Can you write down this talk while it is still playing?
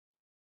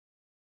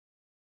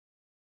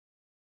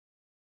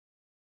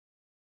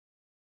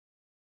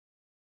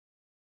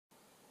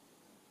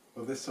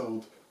Well, this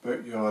old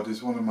boatyard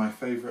is one of my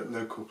favourite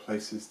local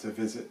places to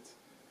visit.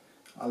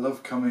 I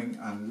love coming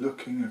and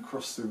looking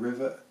across the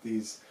river at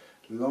these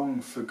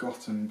long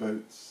forgotten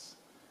boats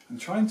and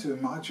trying to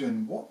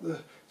imagine what the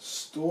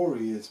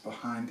story is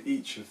behind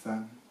each of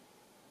them.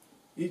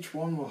 Each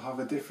one will have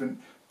a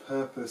different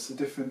purpose, a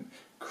different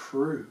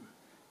crew.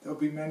 There'll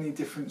be many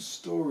different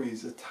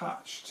stories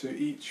attached to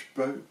each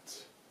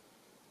boat.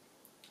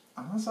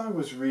 And as I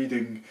was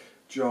reading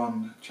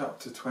John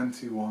chapter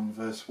 21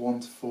 verse 1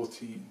 to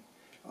 14,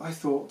 I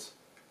thought,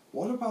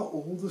 what about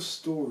all the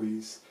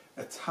stories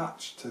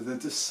attached to the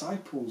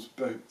disciples'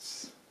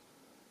 boats?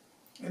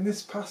 In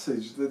this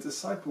passage, the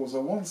disciples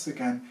are once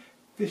again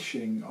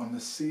fishing on the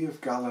Sea of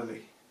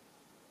Galilee.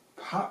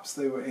 Perhaps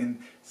they were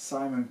in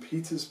Simon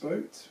Peter's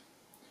boat,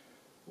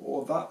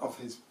 or that of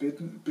his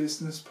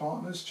business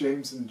partners,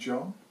 James and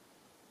John.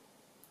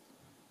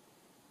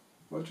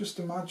 Well, just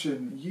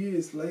imagine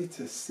years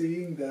later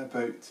seeing their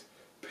boat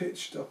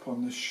pitched up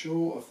on the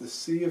shore of the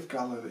Sea of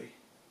Galilee.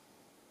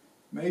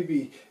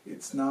 Maybe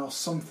it's now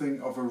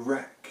something of a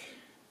wreck.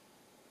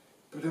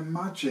 But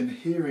imagine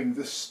hearing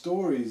the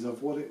stories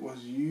of what it was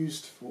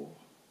used for,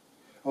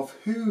 of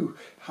who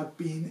had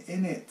been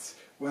in it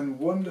when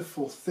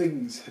wonderful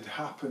things had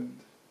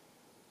happened.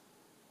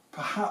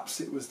 Perhaps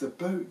it was the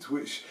boat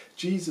which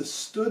Jesus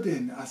stood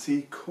in as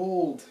he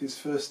called his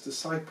first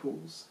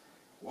disciples,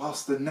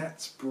 whilst the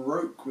nets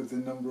broke with the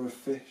number of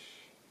fish.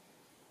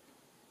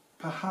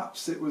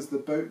 Perhaps it was the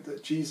boat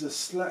that Jesus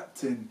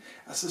slept in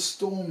as the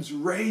storms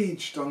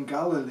raged on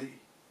Galilee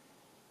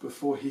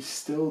before he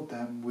stilled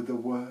them with a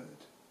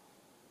word.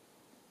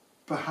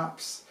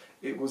 Perhaps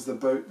it was the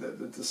boat that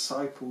the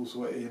disciples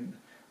were in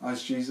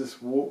as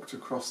Jesus walked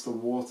across the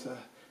water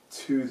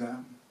to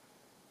them.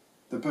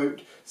 The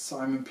boat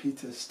Simon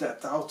Peter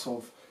stepped out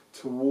of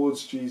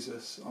towards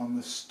Jesus on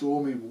the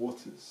stormy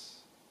waters.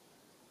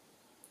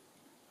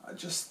 I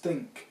just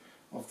think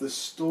of the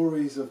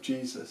stories of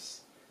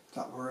Jesus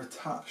that were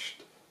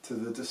attached to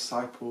the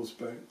disciples'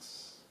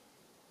 boats.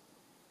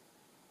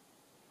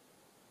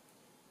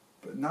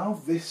 But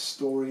now this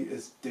story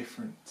is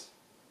different,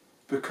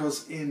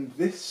 because in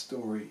this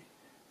story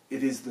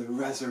it is the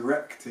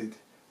resurrected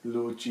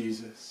Lord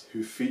Jesus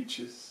who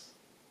features.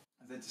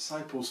 The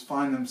disciples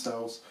find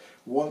themselves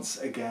once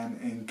again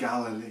in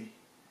Galilee.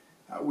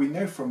 We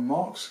know from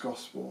Mark's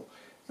Gospel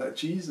that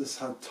Jesus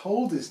had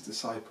told his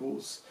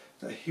disciples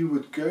that he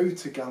would go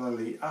to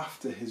Galilee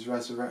after his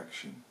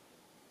resurrection.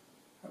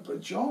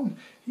 But John,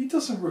 he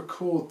doesn't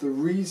record the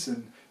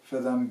reason for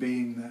them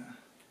being there.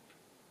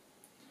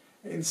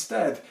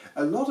 Instead,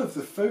 a lot of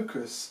the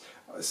focus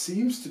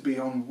seems to be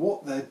on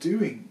what they're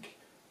doing.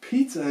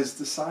 Peter has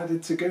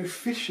decided to go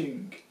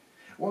fishing.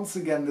 Once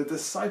again, the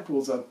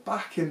disciples are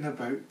back in the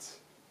boat.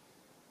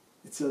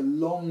 It's a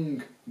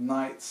long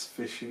night's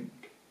fishing,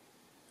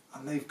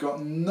 and they've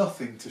got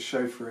nothing to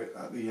show for it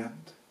at the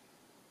end.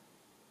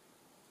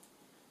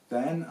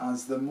 Then,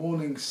 as the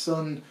morning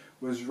sun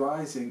was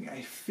rising,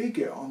 a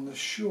figure on the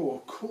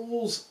shore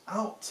calls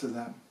out to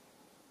them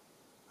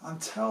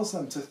and tells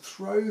them to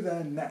throw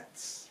their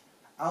nets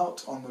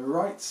out on the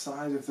right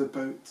side of the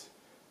boat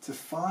to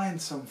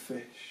find some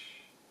fish.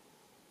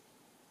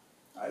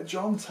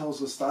 John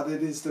tells us that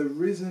it is the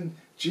risen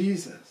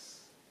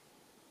Jesus,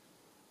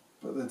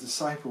 but the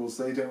disciples,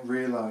 they don't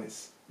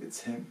realise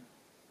it's him.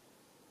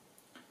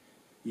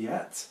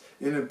 Yet,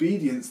 in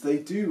obedience, they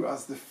do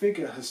as the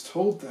figure has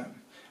told them,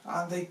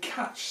 and they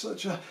catch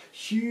such a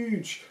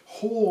huge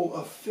haul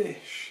of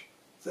fish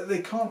that they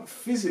can't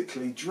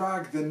physically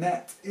drag the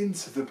net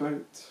into the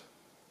boat.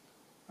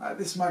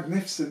 This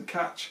magnificent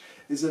catch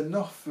is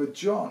enough for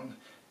John,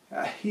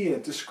 here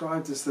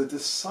described as the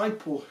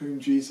disciple whom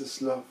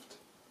Jesus loved,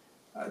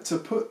 to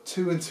put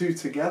two and two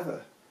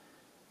together.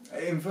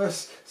 In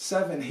verse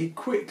 7, he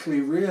quickly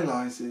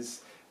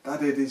realises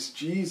that it is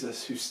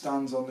Jesus who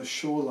stands on the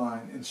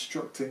shoreline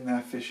instructing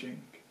their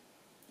fishing.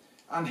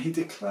 And he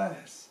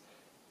declares,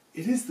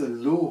 "It is the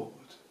Lord."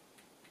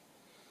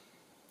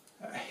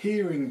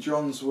 Hearing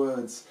John's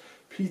words,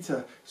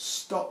 Peter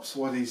stops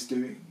what he's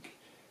doing.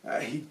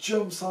 He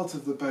jumps out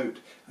of the boat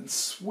and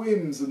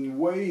swims and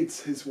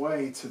wades his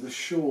way to the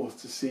shore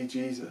to see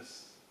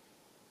Jesus.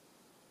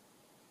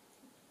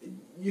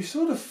 You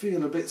sort of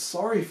feel a bit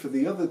sorry for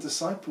the other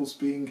disciples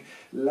being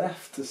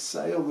left to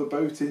sail the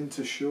boat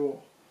into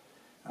shore,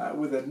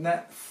 with a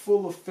net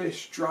full of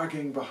fish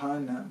dragging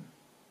behind them.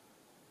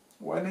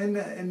 When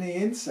in the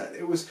inset,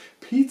 it was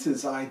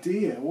Peter's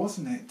idea,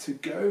 wasn't it, to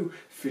go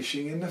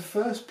fishing in the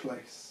first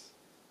place.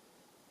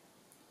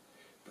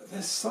 But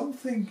there's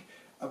something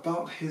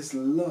about his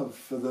love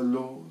for the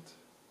Lord,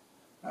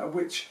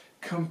 which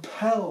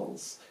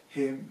compels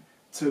him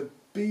to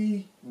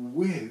be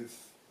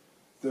with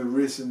the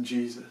risen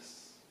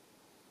Jesus.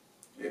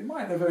 It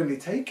might have only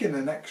taken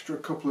an extra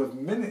couple of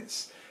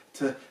minutes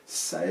to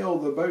sail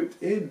the boat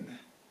in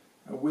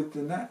with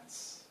the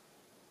nets.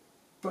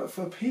 But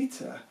for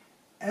Peter,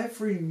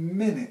 every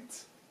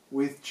minute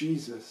with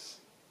Jesus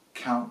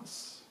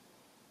counts.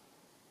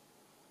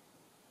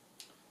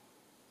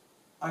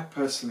 I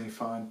personally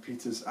find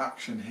Peter's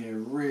action here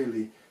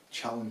really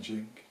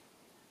challenging?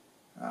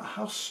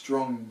 How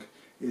strong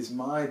is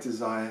my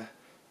desire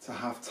to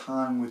have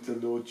time with the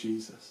Lord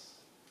Jesus,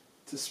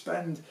 to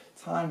spend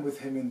time with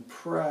him in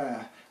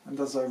prayer and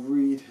as I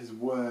read his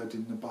word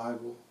in the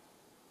Bible?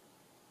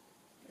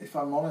 If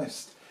I'm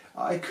honest,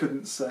 I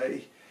couldn't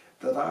say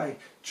that I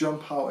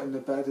jump out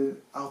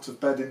of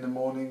bed in the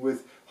morning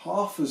with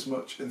half as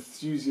much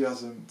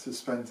enthusiasm to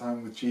spend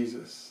time with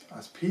Jesus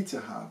as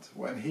Peter had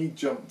when he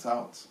jumped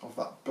out of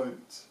that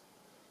boat.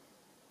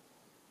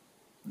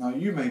 Now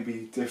you may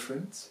be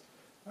different,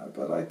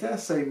 but I dare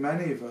say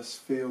many of us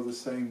feel the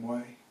same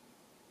way.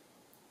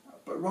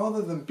 But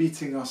rather than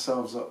beating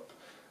ourselves up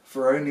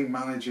for only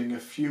managing a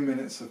few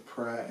minutes of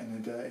prayer in a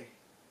day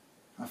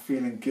and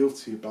feeling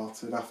guilty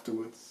about it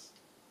afterwards,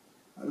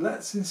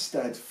 let's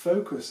instead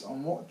focus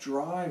on what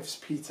drives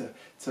Peter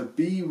to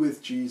be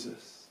with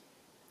Jesus.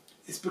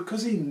 It's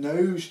because he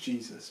knows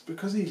Jesus,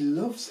 because he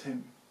loves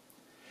him,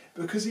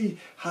 because he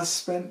has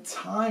spent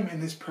time in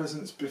his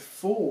presence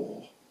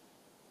before,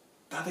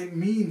 that it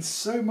means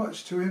so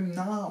much to him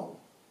now.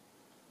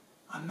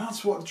 And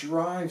that's what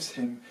drives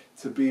him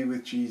to be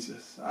with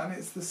Jesus. And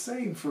it's the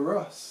same for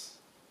us.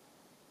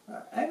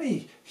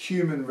 Any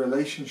human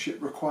relationship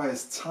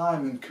requires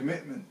time and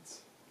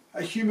commitment.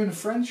 Human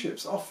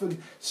friendships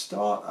often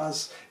start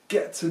as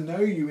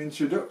get-to-know-you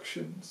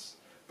introductions,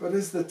 but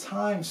as the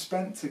time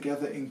spent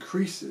together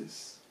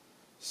increases,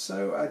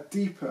 so a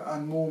deeper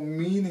and more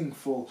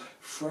meaningful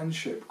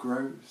friendship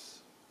grows.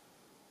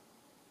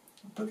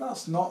 But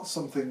that's not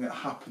something that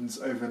happens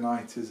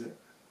overnight, is it?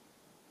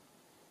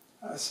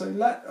 So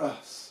let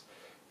us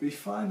be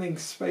finding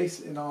space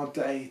in our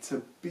day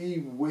to be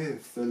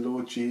with the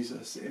Lord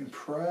Jesus in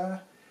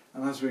prayer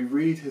and as we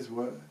read his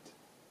word.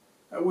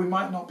 We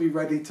might not be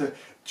ready to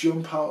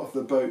jump out of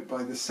the boat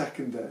by the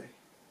second day,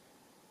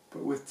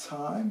 but with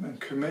time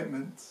and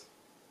commitment,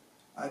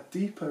 a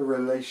deeper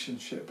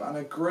relationship and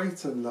a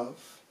greater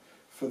love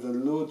for the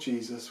Lord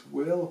Jesus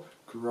will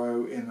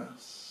grow in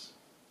us.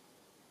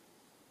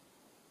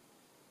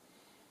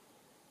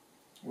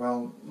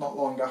 Well, not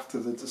long after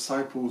the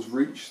disciples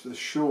reached the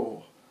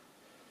shore,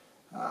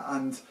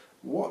 and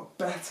what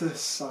better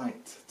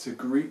sight to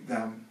greet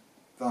them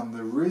than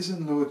the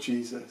risen Lord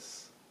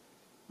Jesus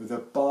with a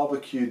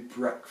barbecued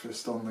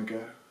breakfast on the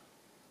go.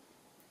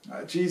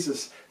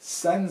 Jesus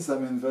sends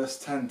them in verse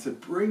 10 to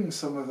bring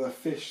some of the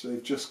fish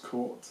they've just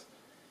caught.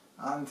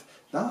 And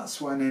that's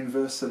when in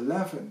verse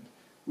 11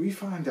 we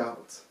find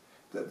out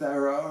that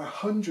there are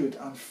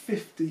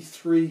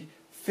 153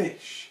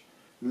 fish,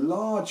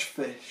 large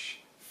fish,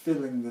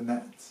 filling the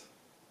net.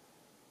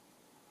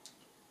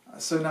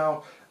 So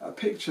now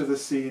picture the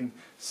scene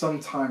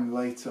sometime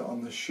later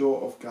on the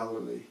shore of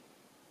Galilee.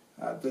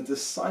 The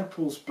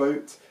disciples'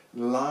 boat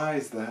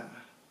lies there,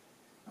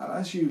 and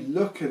as you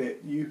look at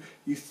it, you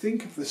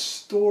think of the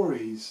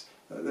stories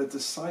that the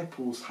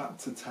disciples had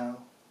to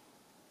tell.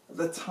 At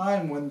the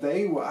time when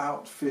they were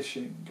out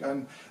fishing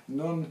and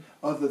none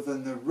other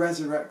than the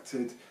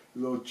resurrected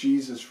Lord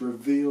Jesus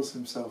reveals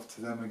himself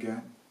to them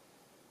again.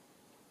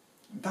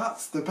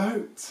 That's the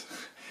boat.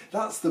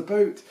 That's the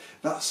boat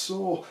that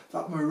saw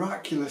that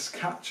miraculous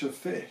catch of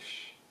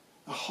fish.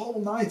 A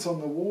whole night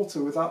on the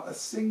water without a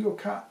single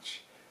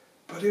catch,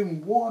 but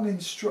in one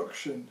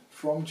instruction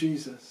from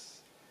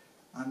Jesus,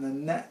 and the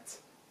net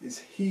is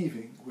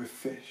heaving with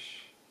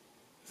fish.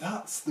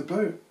 That's the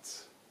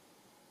boat.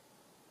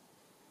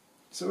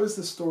 So as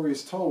the story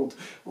is told,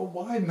 well,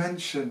 why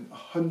mention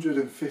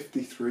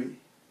 153?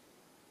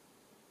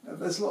 Now,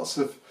 there's lots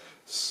of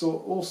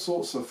all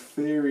sorts of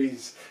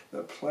theories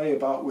that play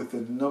about with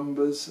the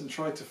numbers and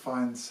try to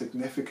find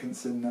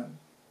significance in them.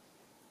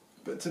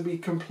 But to be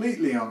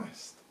completely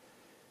honest,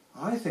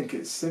 I think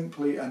it's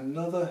simply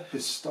another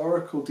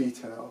historical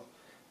detail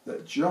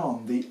that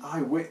John, the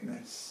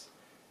eyewitness,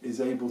 is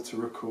able to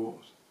record.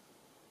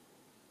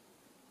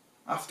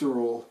 After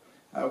all,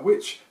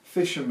 which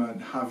fisherman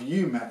have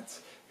you met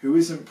who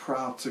isn't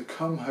proud to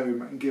come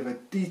home and give a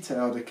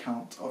detailed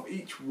account of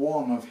each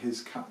one of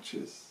his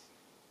catches?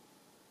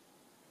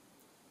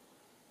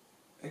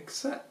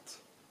 Except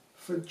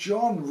for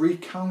John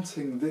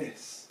recounting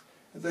this,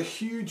 the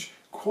huge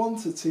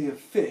quantity of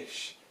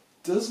fish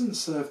doesn't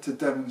serve to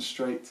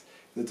demonstrate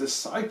the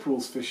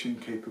disciples' fishing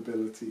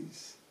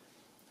capabilities.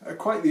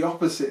 Quite the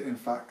opposite, in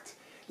fact.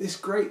 This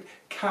great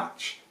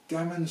catch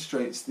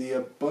demonstrates the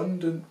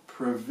abundant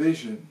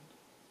provision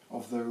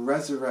of the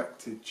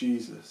resurrected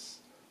Jesus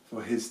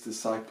for his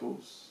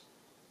disciples.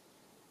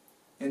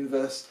 In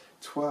verse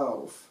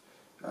 12,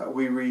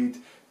 we read,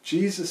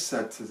 Jesus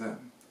said to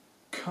them,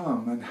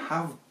 "Come and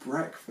have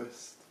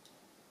breakfast."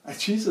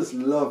 Jesus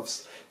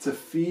loves to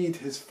feed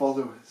his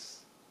followers.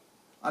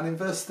 And in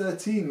verse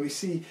 13 we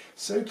see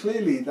so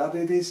clearly that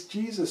it is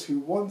Jesus who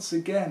once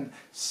again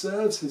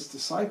serves his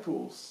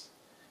disciples.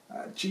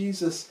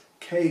 Jesus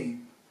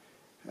came,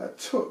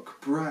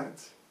 took bread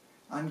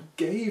and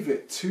gave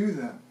it to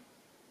them,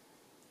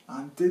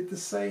 and did the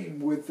same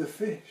with the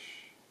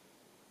fish.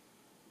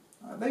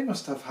 They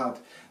must have had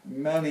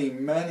many,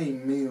 many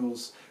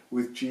meals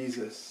with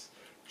Jesus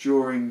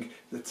during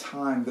the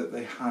time that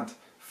they had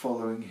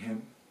following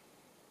him.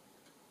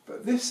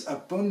 But this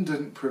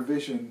abundant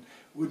provision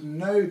would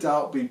no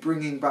doubt be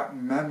bringing back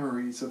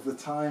memories of the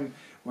time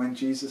when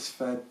Jesus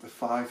fed the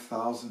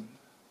 5,000.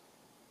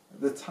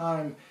 This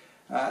time,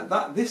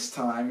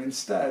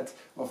 instead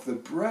of the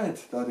bread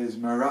that is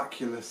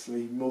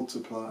miraculously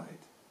multiplied,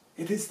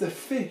 it is the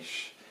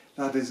fish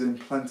that is in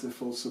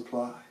plentiful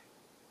supply.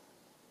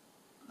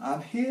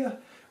 And here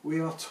we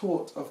are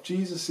taught of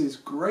Jesus'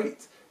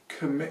 great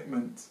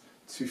commitment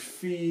to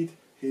feed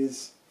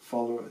his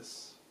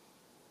followers.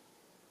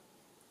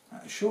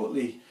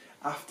 Shortly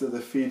after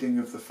the feeding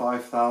of the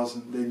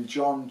 5,000 in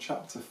John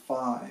chapter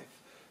 5,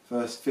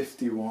 verse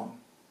 51,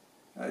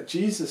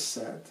 Jesus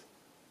said,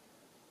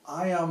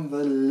 "I am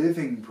the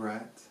living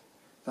bread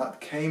that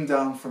came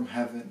down from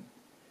heaven.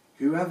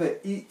 Whoever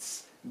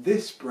eats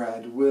this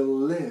bread will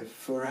live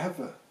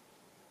forever.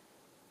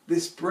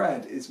 This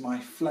bread is my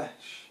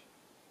flesh,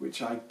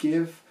 which I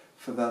give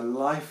for the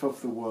life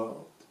of the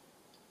world."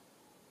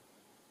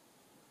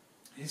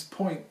 His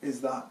point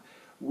is that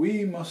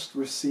we must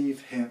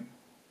receive him,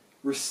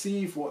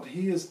 receive what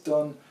he has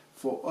done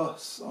for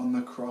us on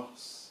the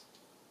cross.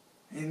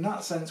 In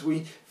that sense,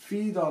 we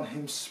feed on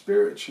him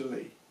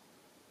spiritually,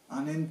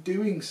 and in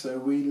doing so,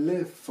 we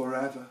live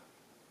forever.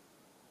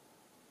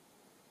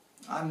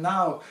 And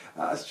now,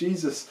 as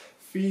Jesus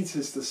feeds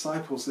his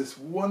disciples this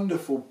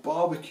wonderful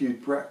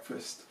barbecued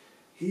breakfast,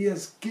 he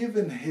has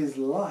given his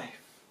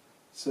life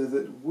so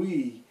that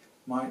we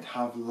might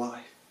have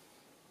life.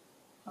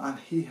 And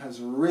he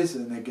has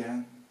risen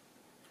again.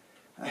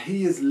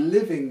 He is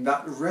living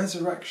that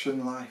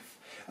resurrection life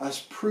as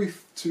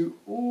proof to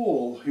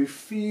all who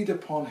feed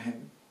upon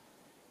him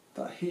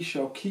that he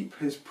shall keep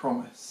his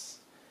promise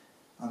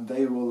and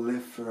they will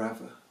live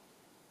forever.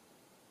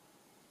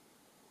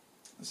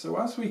 So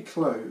as we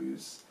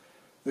close,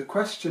 the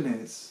question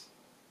is,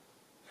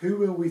 who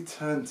will we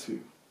turn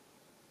to?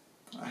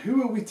 Who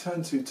will we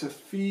turn to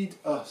feed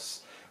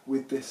us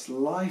with this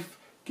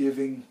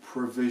life-giving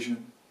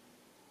provision?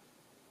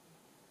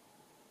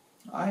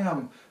 I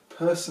am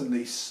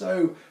personally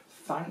so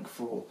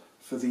thankful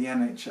for the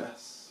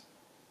NHS.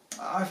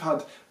 I've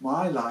had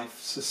my life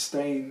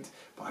sustained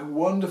by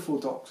wonderful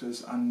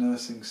doctors and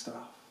nursing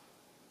staff.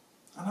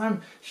 And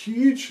I'm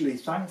hugely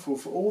thankful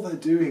for all they're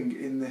doing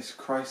in this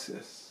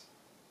crisis.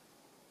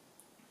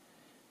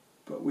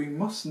 But we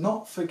must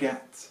not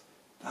forget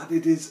that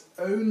it is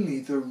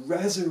only the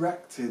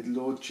resurrected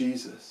Lord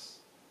Jesus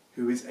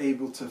who is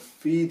able to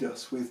feed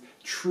us with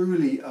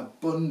truly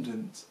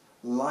abundant,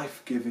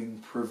 life-giving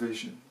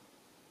provision.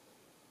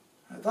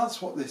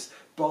 That's what this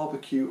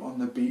barbecue on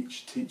the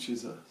beach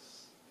teaches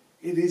us.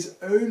 It is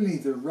only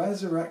the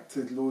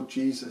resurrected Lord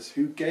Jesus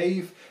who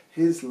gave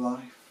his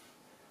life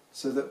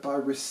so that by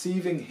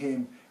receiving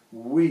him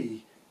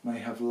we may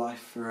have life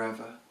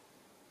forever.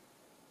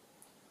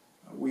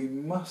 We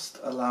must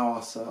allow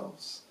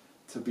ourselves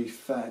to be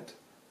fed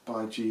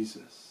by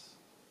Jesus.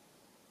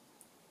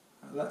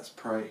 Let's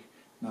pray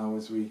now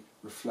as we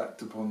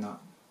reflect upon that.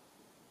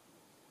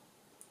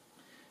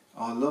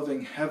 Our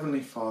loving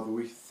Heavenly Father,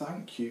 we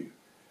thank you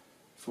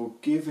for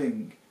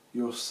giving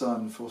your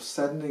Son, for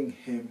sending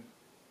him.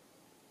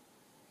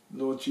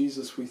 Lord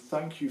Jesus, we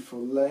thank you for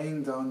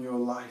laying down your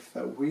life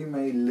that we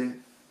may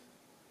live,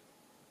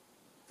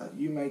 that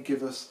you may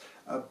give us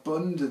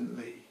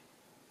abundantly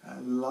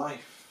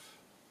life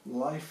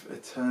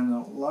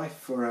eternal, life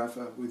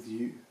forever with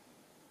you.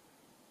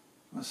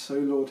 And so,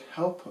 Lord,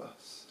 help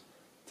us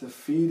to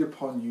feed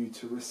upon you,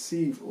 to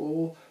receive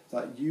all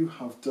that you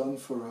have done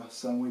for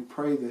us. And we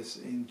pray this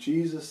in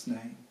Jesus'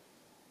 name.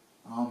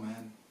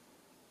 Amen.